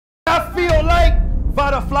don't like,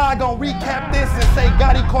 Vada Fly gonna recap this and say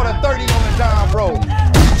Gotti caught a 30 on the John Road.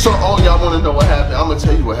 So all y'all wanna know what happened, I'm gonna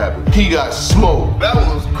tell you what happened. He got smoked. That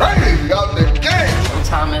was crazy out the game.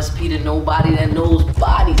 Sometimes SP to nobody that knows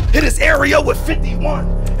body. Hit his area with 51.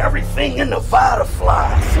 Everything in the Vada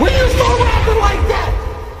Fly. When you start rapping like that?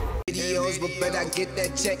 Videos, but bet I get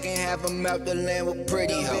that check and have them out the land with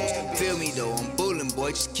pretty hoes. Feel me though, I'm bulling,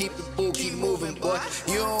 boy. Just keep the boo, keep moving, boy.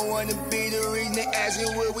 You don't wanna be the reason they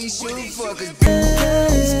asking what we shoot for, cause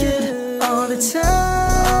all the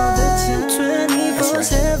time,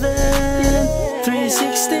 24/7,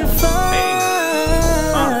 365.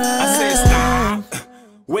 I said stop.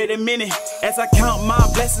 Wait a minute, as I count my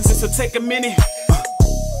blessings, this'll take a minute.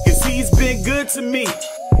 Cause he's been good to me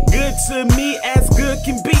as good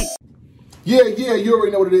can be. Yeah, you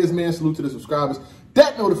already know what it is, man. Salute to the subscribers.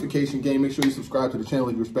 That notification game, make sure you subscribe to the channel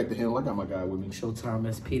if you respect the handle. I got my guy with me. Showtime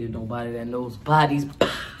SP to nobody that knows bodies.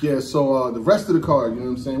 Yeah, so the rest of the card, you know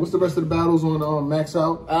what I'm saying? What's the rest of the battles on Max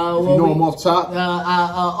Out? If well, you know them off top.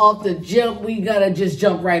 Off the jump, we gotta just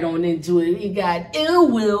jump right on into it. We got Ill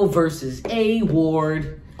Will versus A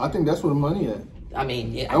Ward. I think that's where the money at. I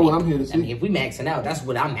mean, yeah. That's what I'm here to see. I mean, if we maxing out, that's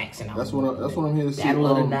what I'm maxing out. That's what I'm here to see. Battle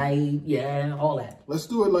of the night, yeah, all that. Let's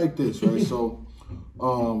do it like this, right? So,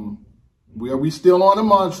 we still on the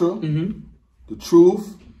mantra. The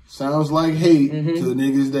truth sounds like hate to the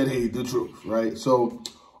niggas that hate the truth, right? So,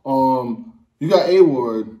 you got A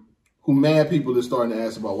Ward, who mad people are starting to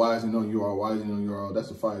ask about why is he on URL, why is he on URL?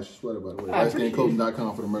 That's a fire sweater, by the way.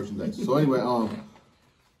 LightStainClothing.com for the merchandise. So anyway, a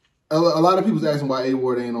lot of people's asking why A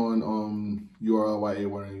Ward ain't on URL, why A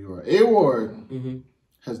Ward ain't URL. A Ward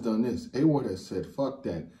has done this. A Ward has said, fuck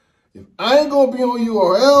that. If I ain't gonna be on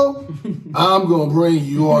URL, I'm gonna bring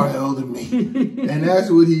URL to me. And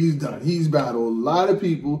that's what he's done. He's battled a lot of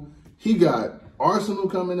people. He got Arsenal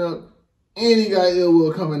coming up, and he got Ill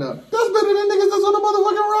Will coming up. That's better than niggas that's on the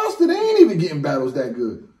motherfucking roster. They ain't even getting battles that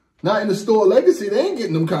good. Not in the store legacy, they ain't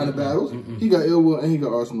getting them kind of battles. He got Ill Will and he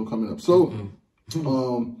got Arsenal coming up. So,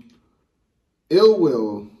 Ill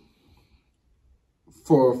Will,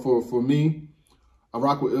 for me, I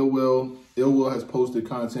rock with Ill Will. Ill Will has posted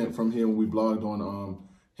content from him. We blogged on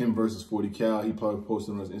him versus 40 Cal. He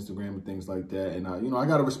posted on his Instagram and things like that. And I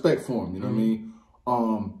got a respect for him. You know what I mean?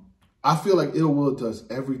 I feel like Ill Will does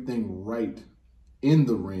everything right in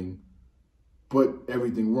the ring, but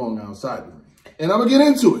everything wrong outside the ring. And I'm gonna get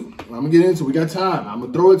into it. We got time. I'm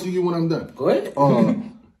gonna throw it to you when I'm done. Go ahead.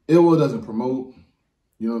 Ill Will doesn't promote.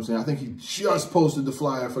 You know what I'm saying? I think he just posted the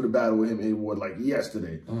flyer for the battle with him, A Ward, like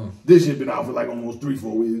yesterday. This shit been out for like almost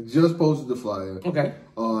 3-4 weeks. Just posted the flyer. Okay.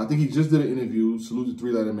 I think he just did an interview. Salute to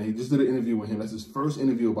 3 Letter Man. He just did an interview with him. That's his first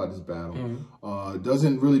interview about this battle.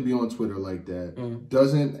 Doesn't really be on Twitter like that.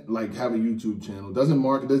 Doesn't like have a YouTube channel. Doesn't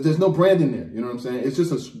market. There's no brand in there. You know what I'm saying? It's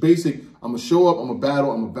just a basic, I'm going to show up, I'm going to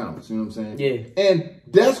battle, I'm going to bounce. You know what I'm saying? Yeah. And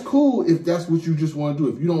that's cool if that's what you just want to do.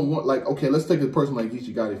 If you don't want, like, okay, let's take a person like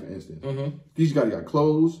Geechee Gotti, for instance. Geechee Gotti got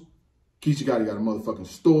clothes. Geechee Gotti got a motherfucking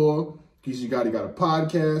store. Geechee Gotti got a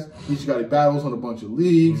podcast. Geechee Gotti battles on a bunch of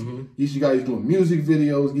leagues. Geechee Gotti's doing music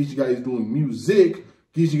videos. Geechee Gotti's doing music.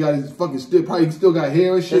 Geechee Gotti's fucking probably still got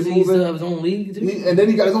hair and shit. Doesn't he still have his own league too? And then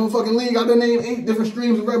he got his own fucking league. I done named 8 different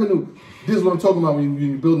streams of revenue. This is what I'm talking about when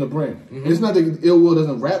you're building a brand. It's not that Ill Will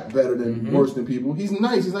doesn't rap better than worse than people. He's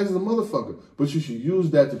nice. He's nice as a motherfucker. But you should use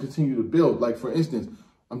that to continue to build. Like, for instance,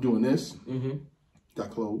 I'm doing this.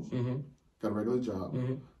 Got clothes. Got a regular job.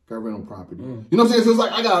 Got rental property. You know what I'm saying? So it's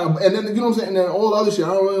like, I got, and then, you know what I'm saying? And then all the other shit,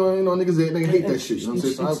 I don't really, you know, niggas, they hate that shit. You know what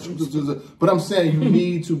I'm saying? So but I'm saying you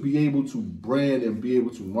need to be able to brand and be able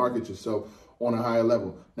to market yourself on a higher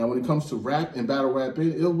level. Now, when it comes to rap and battle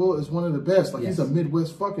rapping, Ill Will is one of the best. Like, he's a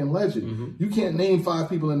Midwest fucking legend. You can't name 5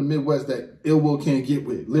 people in the Midwest that Ill Will can't get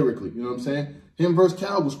with lyrically. You know what I'm saying? Him versus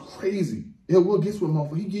Cal was crazy. Ill Will gets with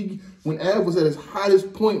motherfucker. When Av was at his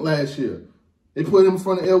hottest point last year, they put him in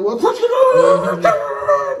front of Ill Will.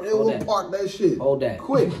 Ill Will park that shit. Hold that.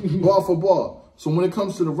 Quick, ball for ball. So when it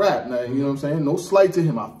comes to the rap, now, you know what I'm saying? No slight to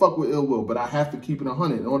him. I fuck with Ill Will, but I have to keep it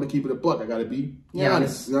 100. In order to keep it a buck, I got to be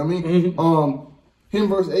honest. You know what I mean? Him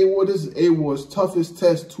versus A Ward, this is A Ward's toughest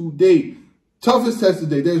test to date. Toughest test to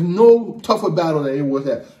date. There's no tougher battle that A Ward's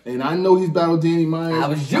had. And I know he's battled Danny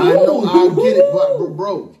Myers. I know, I get it, but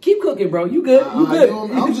bro. Keep cooking, bro. You good. You good.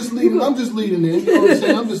 I'm just leading in. You know what I'm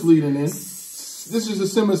saying? I'm just leading in. This is a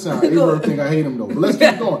simmer sound. A think I hate him though. But let's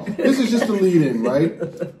keep going. This is just the lead in, right?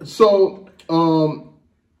 So,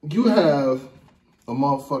 you have a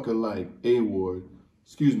motherfucker like A Ward.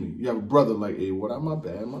 Excuse me. You have a brother like A Ward. My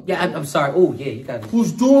bad. Yeah, I'm sorry. Oh, yeah, you got it.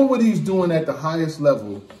 Who's doing what he's doing at the highest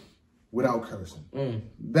level without cursing.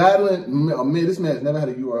 Battling, man, this man's never had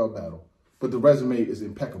a URL battle. but the resume is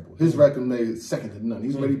impeccable. His resume is second to none.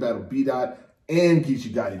 He's already battled B-Dot and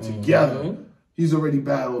Geechee Gotti together. He's already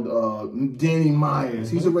battled Danny Myers.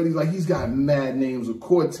 He's already, like, he's got mad names with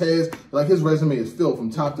Cortez. Like, his resume is filled from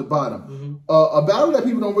top to bottom. A battle that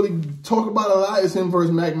people don't really talk about a lot is him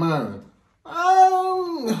versus Mac Myron.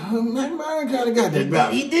 Mac Myron kind of got that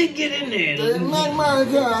battle. He did get in there. Mac Myron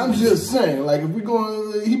kind of, I'm just saying, like, if we're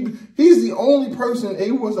going, he's the only person,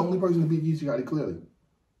 A-Ward's the only person to beat Geechee Gotti, clearly.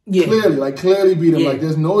 Yeah. Clearly beat him. Yeah. Like,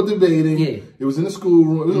 there's no debating. Yeah. It was in the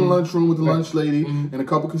schoolroom. It was in the lunchroom with the lunch lady and a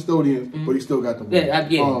couple custodians, but he still got the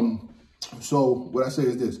win. So what I say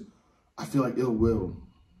is this: I feel like Ill Will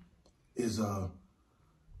is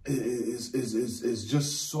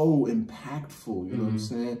just so impactful. You know what I'm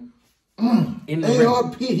saying?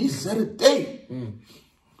 R.B.E, he set a date.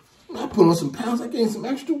 I put on some pounds. I gained some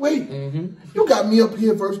extra weight. You got me up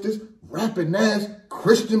here versus this rapping ass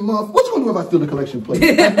Christian motherfucker. What you gonna do if I steal the collection plate? When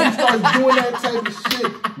he starts doing that type of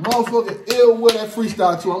shit, motherfucker, Ill Will, that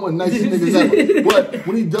freestyle too. I'm one of the nicest niggas ever. But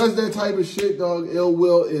when he does that type of shit, dog, Ill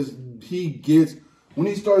Will is, when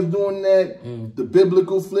he starts doing that, the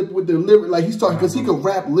biblical flip with the lyric, like he starts, because he could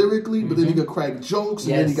rap lyrically, but then he could crack jokes,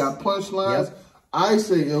 and then he got punchlines. I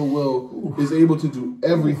say Ill Will is able to do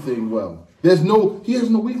everything well. He has no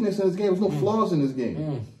weakness in his game. There's no flaws in his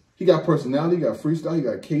game. He got personality, he got freestyle, he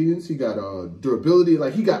got cadence, he got durability.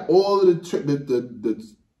 Like, he got all of the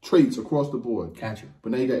traits across the board. Gotcha.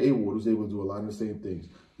 But now you got A-Ward, who's able to do a lot of the same things.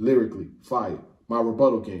 Lyrically, fire. My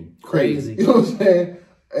rebuttal game, crazy. You know what I'm saying?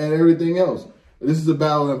 And everything else. This is a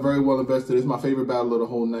battle I'm very well invested in. It's my favorite battle of the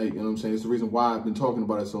whole night. You know what I'm saying? It's the reason why I've been talking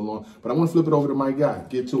about it so long. But I want to flip it over to my guy.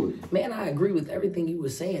 Get to it. Man, I agree with everything you were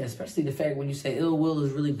saying, especially the fact when you say Ill Will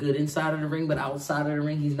is really good inside of the ring, but outside of the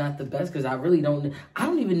ring, he's not the best. Because I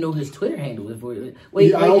don't even know his Twitter handle. I don't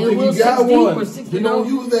think he got one. He don't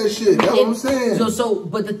use that shit. That's what I'm saying.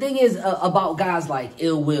 But the thing is about guys like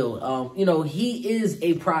Ill Will, you know, he is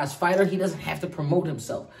a prize fighter. He doesn't have to promote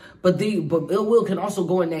himself. But Ill Will can also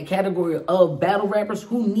go in that category of battle rappers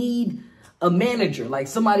who need a manager, like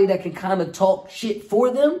somebody that can kind of talk shit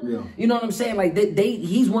for them. Yeah. You know what I'm saying? Like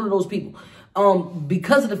he's one of those people.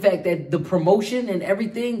 Because of the fact that the promotion and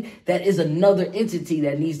everything, that is another entity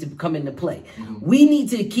that needs to come into play. We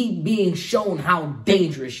need to keep being shown how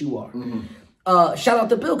dangerous you are. Shout out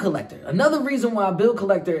to Bill Collector. Another reason why Bill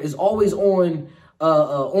Collector is always on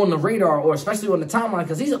the radar, or especially on the timeline,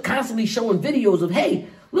 because he's constantly showing videos of, hey,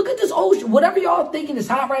 look at this old shit. Whatever y'all thinking is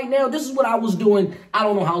hot right now, this is what I was doing I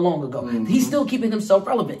don't know how long ago. He's still keeping himself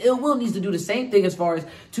relevant. Ill Will needs to do the same thing as far as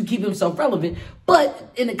to keep himself relevant.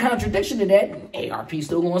 But in a contradiction to that, ARP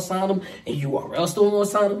still going to sign him, and URL still going to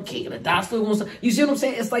sign him, King of the Dot still going to sign him. You see what I'm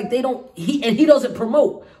saying? It's like they don't, he doesn't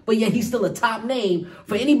promote, but yet he's still a top name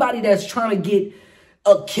for anybody that's trying to get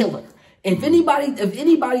a killer. If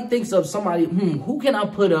anybody thinks of somebody, who can I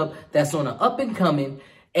put up that's on an up and coming,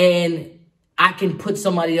 and I can put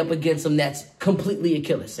somebody up against him that's completely a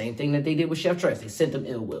killer. Same thing that they did with Chef Tress. They sent him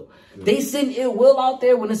Ill Will. Yeah. They send Ill Will out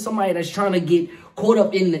there when it's somebody that's trying to get caught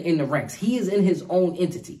up in the ranks. He is in his own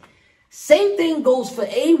entity. Same thing goes for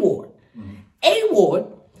A-Ward. A-Ward,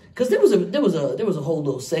 because there was a whole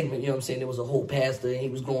little segment, you know what I'm saying? There was a whole pastor, and he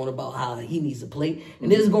was going about how he needs a plate.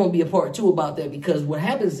 And there's going to be a part 2 about that, because what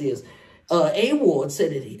happens is, A-Ward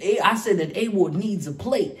said that I said that A-Ward needs a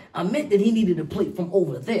plate. I meant that he needed a plate from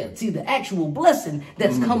over there. See, the actual blessing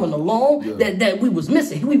that's coming along that we was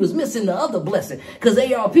missing. We was missing the other blessing, because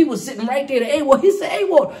ARP was sitting right there to A-Ward. He said,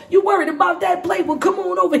 A-Ward, you worried about that plate? Well, come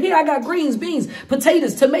on over here. I got greens, beans,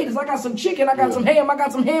 potatoes, tomatoes. I got some chicken. I got some ham. I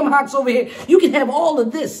got some ham hocks over here. You can have all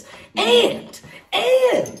of this. And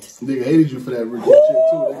nigga hated you for that recap shit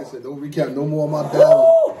too. Like I said, don't recap no more of my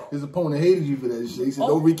battle. His opponent hated you for that shit. He said,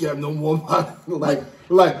 don't recap no more of my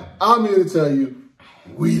like I'm here to tell you,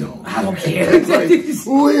 we don't care. I don't care. Like,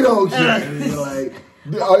 we don't care. Like,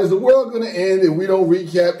 is the world gonna end if we don't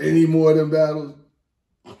recap any more of them battles?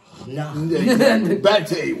 No. Back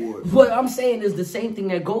to A-Ward. What I'm saying is the same thing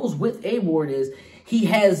that goes with A-Ward is he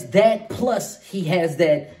has that, plus he has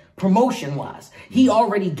that promotion-wise. He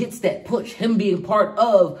already gets that push. Him being part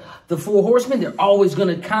of the Four Horsemen, they're always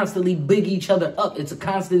going to constantly big each other up. It's a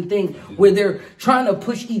constant thing where they're trying to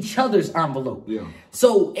push each other's envelope. Yeah.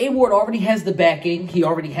 So A-Ward already has the backing. He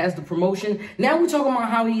already has the promotion. Now we're talking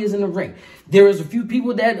about how he is in the ring. There is a few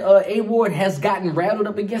people that A-Ward has gotten rattled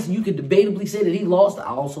up against. You could debatably say that he lost. I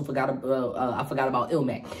also forgot about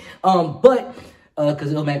Ilmac.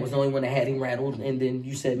 Because Ilmac was the only one that had him rattled, and then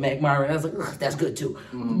you said Mac Myron. I was like, that's good too.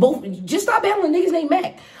 Both, just stop battling niggas named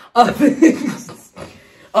Mac.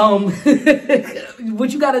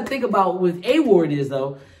 What you got to think about with A-Ward is,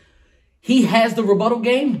 though, he has the rebuttal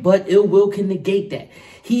game, but Ill Will can negate that.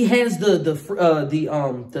 He has the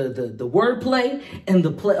wordplay, and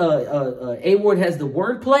the play. A Ward has the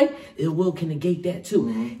wordplay. Ill Will can negate that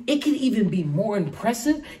too. It can even be more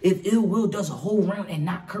impressive if Ill Will does a whole round and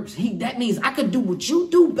not curse. That means I could do what you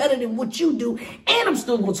do better than what you do, and I'm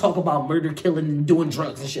still gonna talk about murder, killing, and doing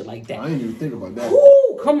drugs and shit like that. I didn't even think about that.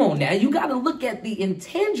 Ooh, come on now. You got to look at the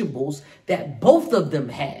intangibles that both of them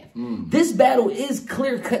have. This battle is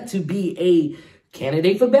clear-cut to be a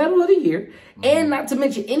candidate for Battle of the Year. And not to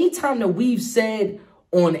mention, anytime that we've said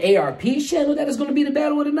on ARP's channel that it's going to be the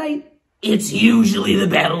Battle of the Night, it's usually the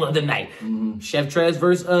Battle of the Night. Chef Trez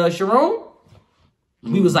versus Sharon.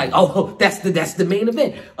 We was like, oh, that's the main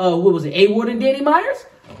event. What was it? A Ward and Danny Myers?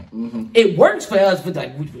 It works for us, but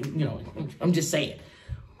like, you know, I'm just saying.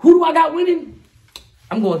 Who do I got winning?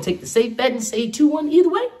 I'm going to take the safe bet and say 2-1 either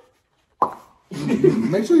way.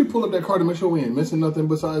 Make sure you pull up that card to make sure we ain't missing nothing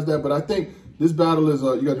besides that. But I think this battle is,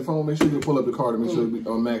 you got your phone, make sure you pull up the card to make sure it's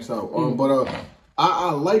maxed out. But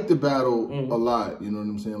I like the battle a lot, you know what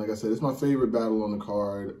I'm saying? Like I said, it's my favorite battle on the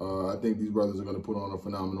card. I think these brothers are going to put on a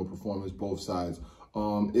phenomenal performance, both sides.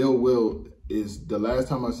 Ill Will is, the last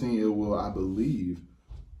time I seen Ill Will, I believe,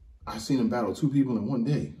 I seen him battle 2 people in one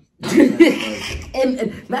day.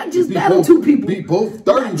 and not just battle 2 people. Beat both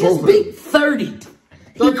 30. Not just beat 30.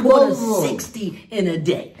 He caught a 60 in a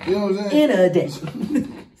day. You know what I'm saying? In a day.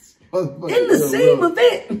 In the same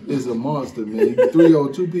event. It's a monster, man. He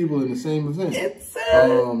 3-0 2 people in the same event.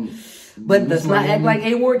 But let's not act like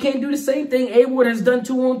A Ward can't do the same thing. A Ward has done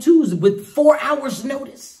 2-on-2s with 4 hours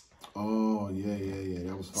notice. Oh, yeah.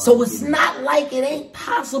 That was fine. So it's not like it ain't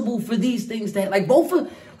possible for these things that, like, both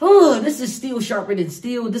of, this is steel sharper than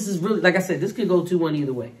steel. This is really, like I said, this could go 2-1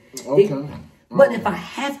 either way. Okay. But if I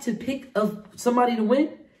have to pick somebody to win,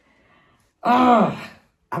 I'm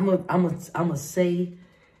a say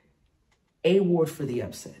A Ward for the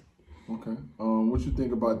upset. Okay. What you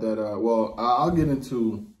think about that? Well, I'll get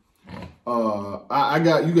into. You got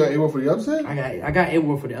A Ward for the upset. I got A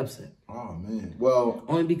Ward for the upset. Oh man. Well,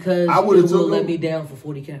 only because I would have let me down for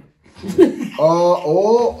 40 count. Yeah.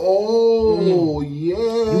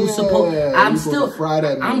 You supposed.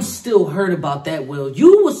 I'm still hurt about that. Will,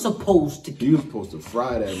 you were supposed to. He was supposed to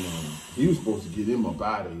fry that man. He was supposed to get him up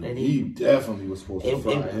out of here. He definitely was supposed to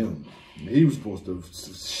fry him. He was supposed to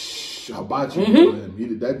hibachi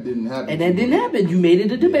him. That didn't happen. And that didn't happen. You made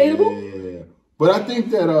it a debatable. Yeah. But I think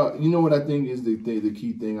that you know what I think is the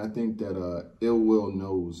key thing. I think that Ill Will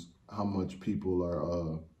knows how much people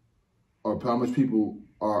are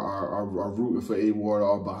rooting for A Ward,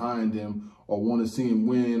 or behind him, or want to see him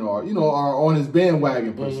win, or are on his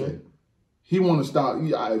bandwagon per se. He want to stop.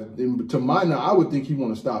 To my knowledge, I would think he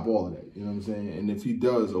want to stop all of that. You know what I'm saying? And if he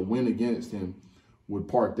does, a win against him would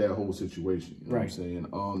park that whole situation. You know what I'm saying?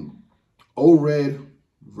 O-Red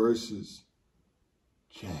versus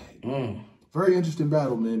Jag. Very interesting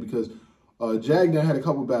battle, man, because Jag done had a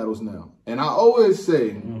couple battles now. And I always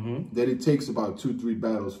say that it takes about 2-3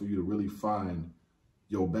 battles for you to really find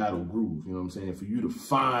your battle groove. You know what I'm saying? For you to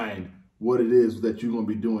find what it is that you're going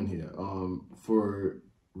to be doing here. For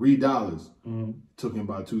R.B.E. took him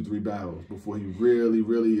about 2-3 battles before he really,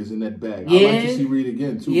 really is in that bag. Yeah. I'd like to see R.B.E.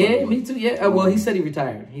 again, too. Yeah, me too. Yeah. Well, he said he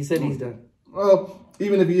retired. He said he's done. Well,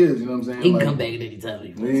 even if he is, you know what I'm saying? He can come back at any time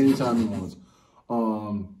he wants. Anytime he wants.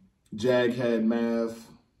 Jag had math.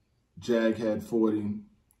 Jag had 40.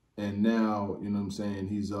 And now, you know what I'm saying,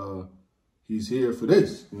 he's here for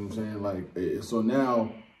this. You know what I'm saying? Like, so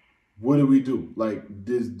now, what do we do? Like,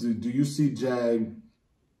 do you see Jag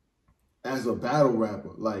as a battle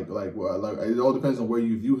rapper? Like it all depends on where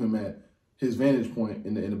you view him at, his vantage point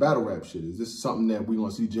in the battle rap shit. Is this something that we're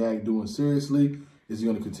gonna see Jag doing seriously? Is he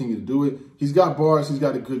gonna continue to do it? He's got bars, he's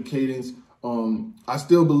got a good cadence. I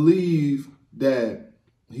still believe that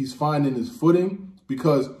he's finding his footing,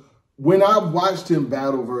 because when I watched him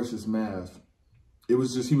battle versus Math, it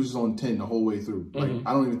was just, he was just on 10 the whole way through. Like,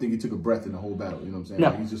 I don't even think he took a breath in the whole battle. You know what I'm saying? No.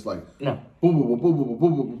 Like, he's just like, boom, boom, boom, boom, boom,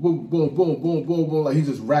 boom, boom, boom, boom, boom, boom, boom, boom. Like, he's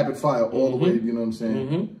just rapid fire all the way. You know what I'm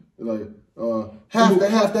saying? Like, half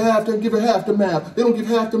the, give it half the math. They don't give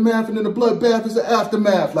half the math, and then the bloodbath is the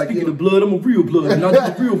aftermath. Like, Speaking of blood, I'm a real blood. And I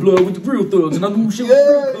get the real blood with the real thugs. And I move shit with the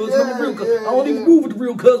real cuz. I'm a real cuz. I don't even move with the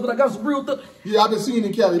real cuz, but I got some real thugs. Yeah, I've been seen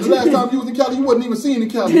in Cali. The last time you was in Cali, you wasn't even seen in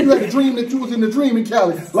Cali. You had a dream that you was in the dream in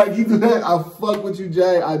Cali. Like, you do that. I fuck with you,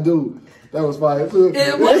 Jay. I do. That was fire too.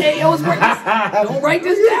 Don't write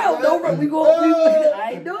this down.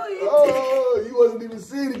 I know it. Oh, you wasn't even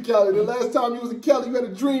seen in Cali. The last time you was in Cali, you had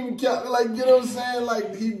a dream in Cali. Like, you know what I'm saying?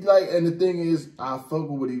 Like, and the thing is, I fuck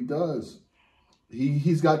with what he does.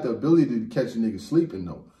 He's got the ability to catch a nigga sleeping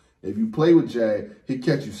though. If you play with Jag, he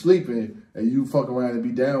catch you sleeping and you fuck around and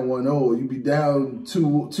be down 1-0, or you be down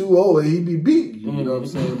 2-0 and he be beat. You know what I'm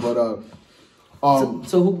saying? But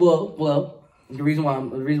well, the reason why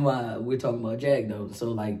we're talking about Jag though,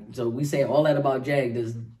 so we say all that about Jag.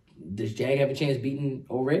 Does Jag have a chance beating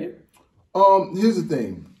O-Red? Here's the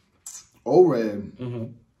thing.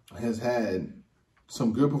 O-Red has had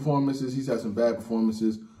some good performances. He's had some bad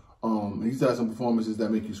performances. He's had some performances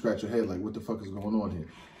that make you scratch your head like, what the fuck is going on here?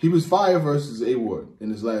 He was fire versus A-Ward in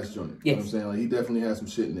his last joint. You know what I'm saying? Like, he definitely had some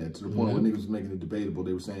shit in there to the point where niggas was making it debatable.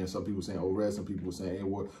 They were saying, some people were saying O-Red, some people were saying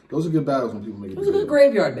A-Ward. Those are good battles when people make it debatable. It was a good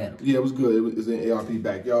graveyard battle. Yeah, it was good. It was in ARP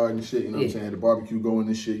backyard and shit, you know what I'm saying? The barbecue going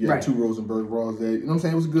and shit. You had 2 Rosenberg Raws there. You know what I'm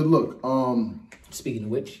saying? It was a good look. Speaking of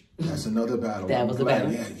which, that's another battle. That was the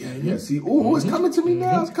battle. Yeah. See, it's coming to me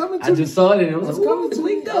now. It's coming to me. I just saw it and it was coming to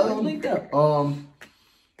me. It's linked up.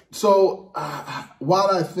 So while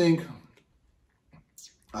I think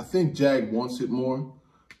Jag wants it more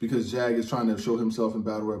because Jag is trying to show himself in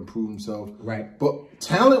battle rap and prove himself. Right. But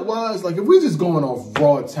talent-wise, like if we're just going off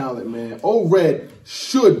raw talent, man, O-Red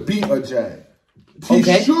should beat a Jag. He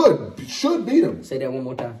should beat him. Say that one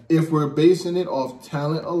more time. If we're basing it off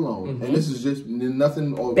talent alone, and this is just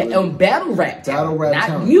nothing on battle rap talent, not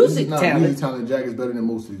talent. music not talent. Music talent. Jag is better than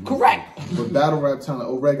most of these. Correct. But battle rap talent,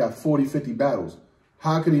 O-Red got 40, 50 battles.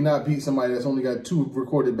 How could he not beat somebody that's only got 2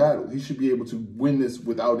 recorded battles? He should be able to win this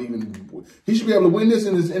without even. He should be able to win this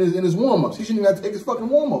in his warm ups. He shouldn't even have to take his fucking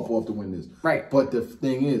warm up off to win this. Right. But the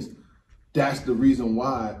thing is, that's the reason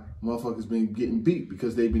why motherfuckers been getting beat,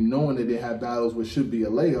 because they've been knowing that they have battles which should be a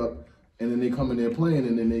layup, and then they come in there playing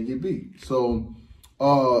and then they get beat. So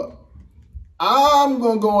I'm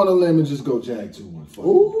gonna go on a limb and just go Jag 2-1. Fuck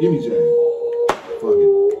it. Give me Jag. Fuck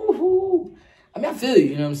it. I mean, I feel you.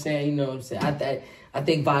 You know what I'm saying? You know what I'm saying? I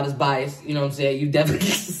think Vada's biased. You know what I'm saying? You definitely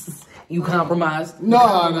you compromised. No,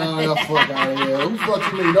 fuck out of here. Who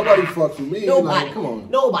fucks with me? Nobody fucks with me. Nobody. Like, come on.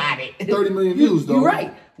 Nobody. 30 million views, though. You're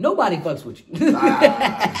right. Nobody fucks with you.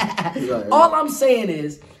 All I'm saying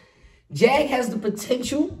is, Jag has the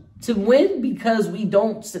potential to win because we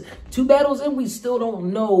don't. 2 battles in, we still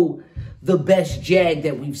don't know the best Jag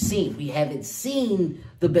that we've seen. We haven't seen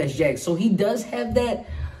the best Jag, so he does have that.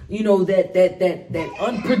 You know, that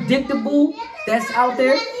unpredictable that's out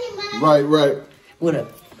there. Right. What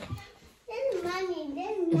up?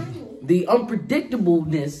 The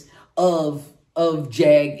unpredictableness of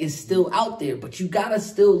Jag is still out there, but you gotta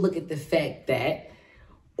still look at the fact that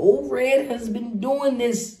O-Red has been doing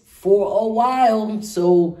this for a while.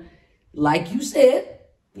 So, like you said,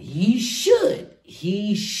 he should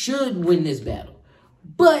win this battle.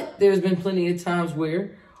 But there's been plenty of times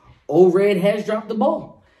where O-Red has dropped the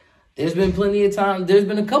ball. There's been plenty of times. There's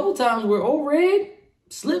been a couple times where O-Red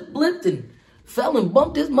slipped, blipped, and fell and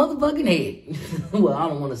bumped his motherfucking head. Well, I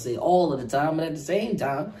don't want to say all of the time, but at the same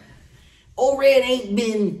time, O-Red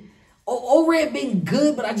been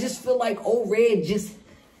good, but I just feel like O-Red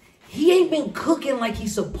he ain't been cooking like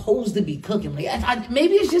he's supposed to be cooking. Like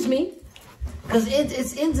maybe it's just me, because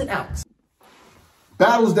it's ins and outs.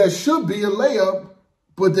 Battles that should be a layup,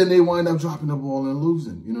 but then they wind up dropping the ball and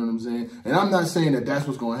losing. You know what I'm saying? And I'm not saying that that's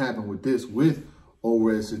what's going to happen with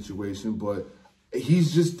O-Red's situation, but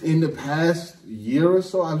he's just, in the past year or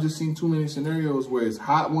so, I've just seen too many scenarios where it's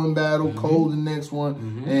hot one battle, cold the next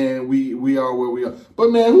one, and we are where we are.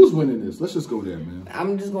 But, man, who's winning this? Let's just go there, man.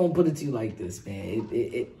 I'm just going to put it to you like this, man.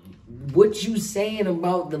 What you saying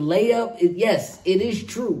about the layup, yes, it is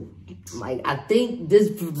true. Like, I think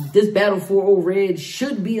this battle for O-Red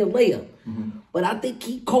should be a layup. But I think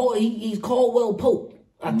he's Caldwell Pope.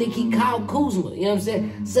 I think he Kyle Kuzma. You know what I'm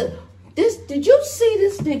saying? So did you see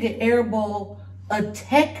this nigga airball a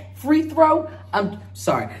tech free throw? I'm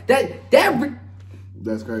sorry.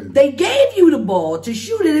 That's crazy. They gave you the ball to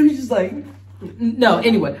shoot it. It was just like, no.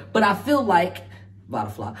 Anyway, but I feel like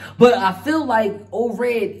Vada. But I feel like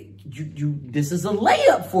O-Red, this is a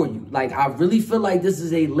layup for you. Like, I really feel like this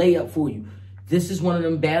is a layup for you. This is one of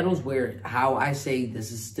them battles where, how I say,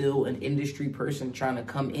 this is still an industry person trying to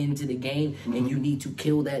come into the game, and you need to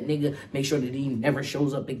kill that nigga, make sure that he never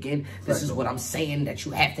shows up again. This is what I'm saying, that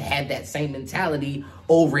you have to have that same mentality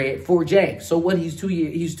O-Red for Jag. So what, he's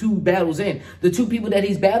 2 battles in. The 2 people that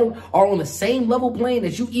he's battled are on the same level playing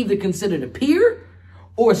that you either consider the peer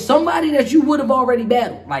or somebody that you would have already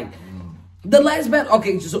battled. Like, the last battle,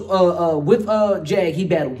 okay, so with Jag, he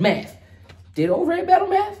battled Math. Did O-Red battle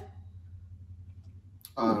Math?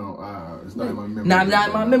 It's not in my memory. Not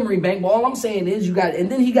in my memory bank, but all I'm saying is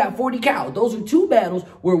and then he got 40 Cal. Those are 2 battles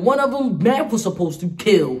where one of them, Math was supposed to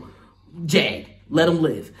kill Jag, let him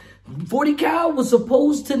live. 40 Cal was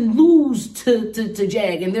supposed to lose to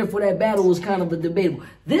Jag, and therefore that battle was kind of a debatable.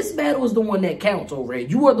 This battle is the one that counts, O-Ray.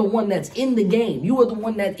 You are the one that's in the game. You are the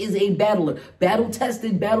one that is a battler.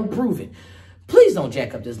 Battle-tested, battle-proven. Please don't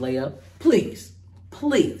jack up this layup. Please.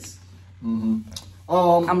 Please. I'm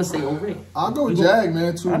going to say O-Ray. I'll go Jag,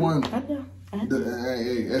 man. 2-1. I know.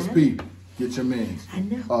 Hey, SP, get your mans. I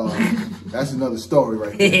know. That's another story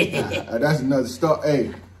right there. That's another story.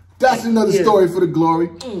 Hey. That's another story for the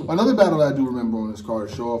glory. Another battle I do remember on this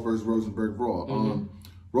card, Show Off versus Rosenberg Raw.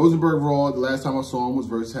 Rosenberg Raw, the last time I saw him was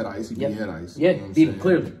versus Head Ice. He beat Head Ice. Yeah, beat him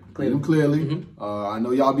clearly. Beat him clearly. I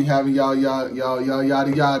know y'all be having y'all yada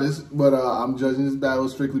yadas, but I'm judging this battle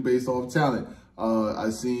strictly based off talent.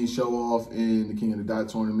 I seen Show Off in the King of the Dot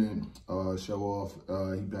tournament. Show Off,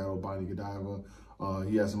 he battled Bonnie Godiva.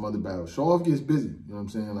 He has some other battles. Show Off gets busy, you know what I'm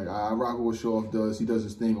saying? Like, I rock with what Show Off does. He does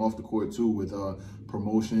his thing off the court, too, with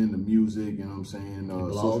promotion, the music, you know what I'm saying?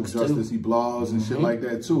 Social justice, he blogs and shit like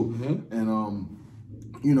that, too. And,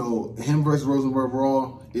 you know, him versus Rosenberg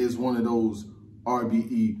Raw is one of those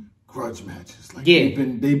R.B.E. grudge matches. Like,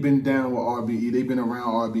 they've been down with R.B.E. They've been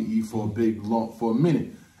around R.B.E. for a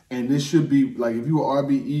minute. And this should be, like, if you are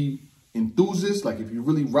R.B.E. enthusiast, like if you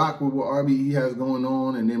really rock with what R.B.E. has going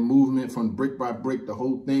on and their movement from brick by brick, the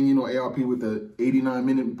whole thing, you know, ARP with the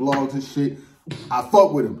 89-minute blogs and shit, I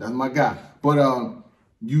fuck with him. That's my guy. But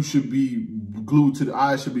you should be glued to the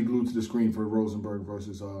eyes should be glued to the screen for Rosenberg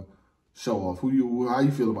versus Show Off. How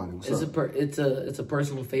you feel about it? It's a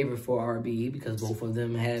personal favorite for R.B.E. because both of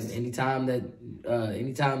them have anytime they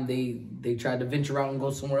tried to venture out and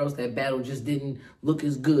go somewhere else, that battle just didn't look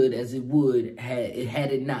as good as it would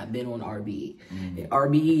had it not been on R.B.E.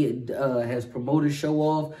 R.B.E. has promoted Show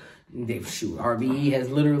Off. R.B.E. has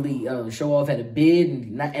literally Show Off had a bid,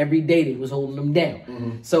 and not every day they was holding them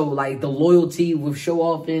down. So like the loyalty with Show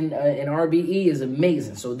Off and R.B.E. is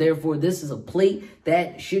amazing. So therefore, this is a plate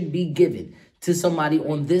that should be given to somebody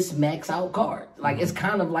on this max out card. Like it's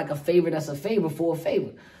kind of like a favor that's a favor for a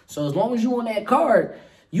favor. So as long as you on that card,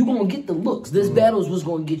 you gonna get the looks. This battle is what's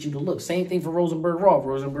gonna get you the looks. Same thing for Rosenberg Raw.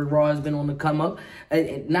 Rosenberg Raw has been on the come up.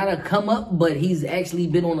 Not a come up, but he's actually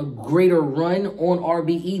been on a greater run on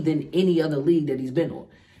R.B.E. than any other league that he's been on.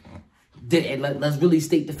 And let's really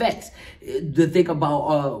state the facts. The thing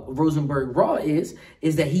about Rosenberg Raw is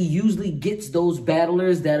that he usually gets those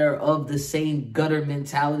battlers that are of the same gutter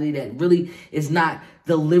mentality, that really is not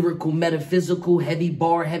the lyrical, metaphysical, heavy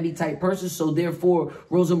bar, heavy type person. So therefore,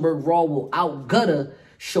 Rosenberg Raw will out-gutter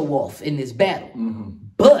Show Off in this battle.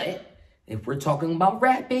 But if we're talking about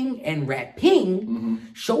rapping and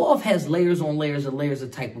rapping, Show Off has layers on layers and layers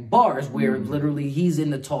of type of bars where literally he's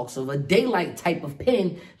in the talks of a daylight type of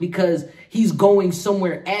pen because he's going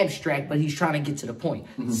somewhere abstract, but he's trying to get to the point.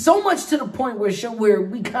 So much to the point where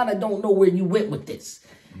we kind of don't know where you went with this.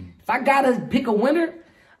 If I got to pick a winner,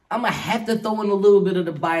 I'm going to have to throw in a little bit of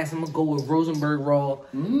the bias. I'm going to go with Rosenberg Raw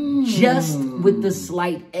just with the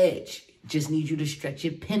slight edge. Just need you to stretch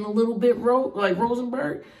your pen a little bit, like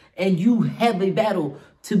Rosenberg, and you have a battle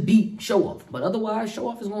to beat Show Off. But otherwise, Show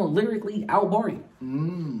Off is going to lyrically outbar you.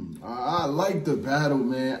 I like the battle,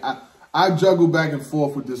 man. I juggle back and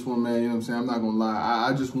forth with this one, man. You know what I'm saying? I'm not going to lie.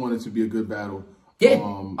 I just want it to be a good battle. Yeah.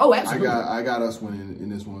 Oh, absolutely. I got us winning in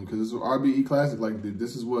this one because it's an R.B.E. classic. Like,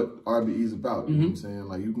 this is what R.B.E. is about. You know what I'm saying?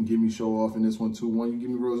 Like, you can give me Show Off in this one, 2-1. You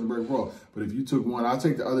give me Rosenberg Raw. But if you took one, I'll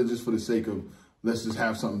take the other just for the sake of let's just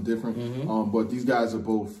have something different. But these guys are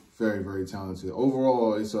both very, very talented.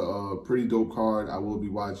 Overall, it's a pretty dope card. I will be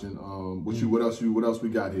watching. What else we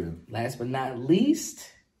got here? Last but not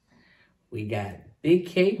least, we got Big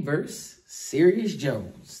K versus Serious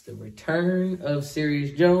Jones. The return of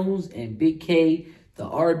Serious Jones and Big K, the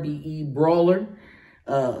R.B.E. brawler.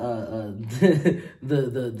 The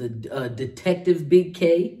detective Big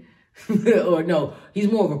K. Or no,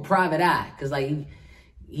 he's more of a private eye. Because like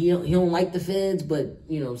he don't like the feds, but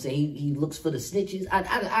you know what I'm saying, he looks for the snitches.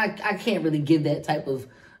 I can't really give that type of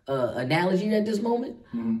analogy at this moment.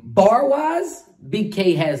 Bar wise, Big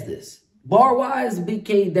K has this. Bar wise, Big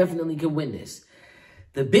K definitely can win this.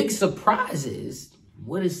 The big surprise is,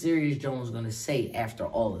 what is Serious Jones gonna say after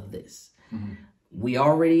all of this? We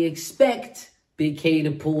already expect Big K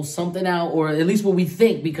to pull something out, or at least what we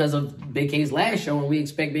think because of Big K's last show, and we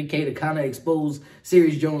expect Big K to kind of expose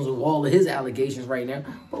Serious Jones with all of his allegations right now.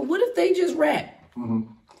 But what if they just rap?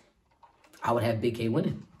 I would have Big K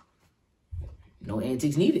winning. No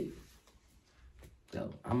antics needed.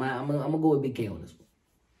 So I'm gonna go with Big K on this one.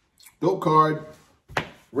 Dope card.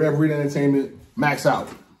 Rev Reed Entertainment. Max out.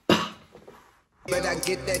 But I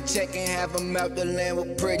get that check and have them out the land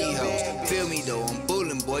with pretty hoes. Feel me though, I'm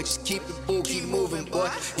bullin'. boy. Just keep the boo, keep moving, boy.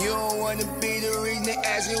 You don't wanna be the reason they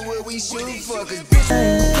asking what we shoot for, cause bitch.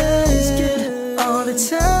 Guys get all the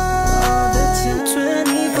time,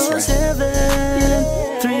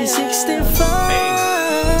 24/7, 365.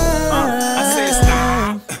 I said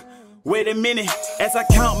stop. Wait a minute, as I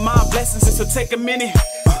count my blessings, this'll take a minute.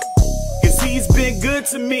 Cause he's been good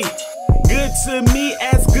to me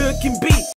as good can be.